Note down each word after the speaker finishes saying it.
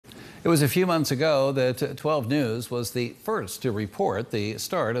It was a few months ago that 12 News was the first to report the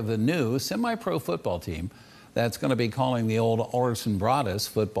start of the new semi-pro football team that's going to be calling the old Alderson Broaddus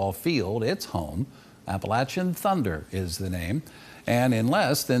football field its home. Appalachian Thunder is the name. And in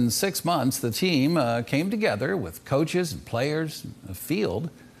less than 6 months, the team came together with coaches and players, a field.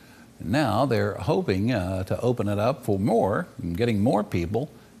 And now they're hoping to open it up for more and getting more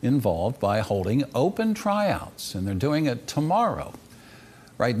people involved by holding open tryouts. And they're doing it tomorrow.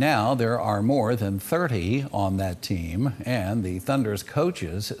 Right now, there are more than 30 on that team, and the Thunder's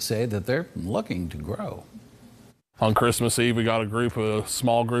coaches say that they're looking to grow. On Christmas Eve, we got a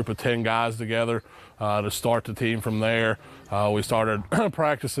small group of 10 guys together to start the team from there. We started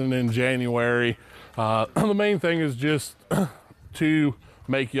practicing in January. The main thing is just to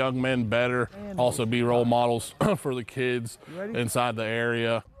make young men better, also be role models for the kids inside the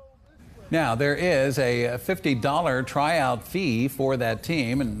area. Now, there is a $50 tryout fee for that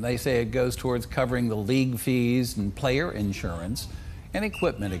team, and they say it goes towards covering the league fees and player insurance and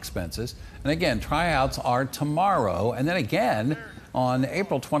equipment expenses. And again, tryouts are tomorrow, and then again on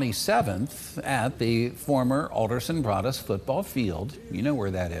April 27th at the former Alderson Broaddus football field. You know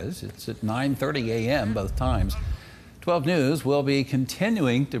where that is. It's at 9:30 a.m. both times. 12 News will be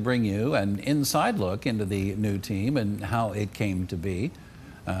continuing to bring you an inside look into the new team and how it came to be.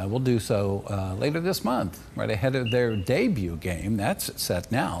 We'll do so later this month, right ahead of their debut game. That's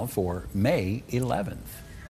set now for May 11th.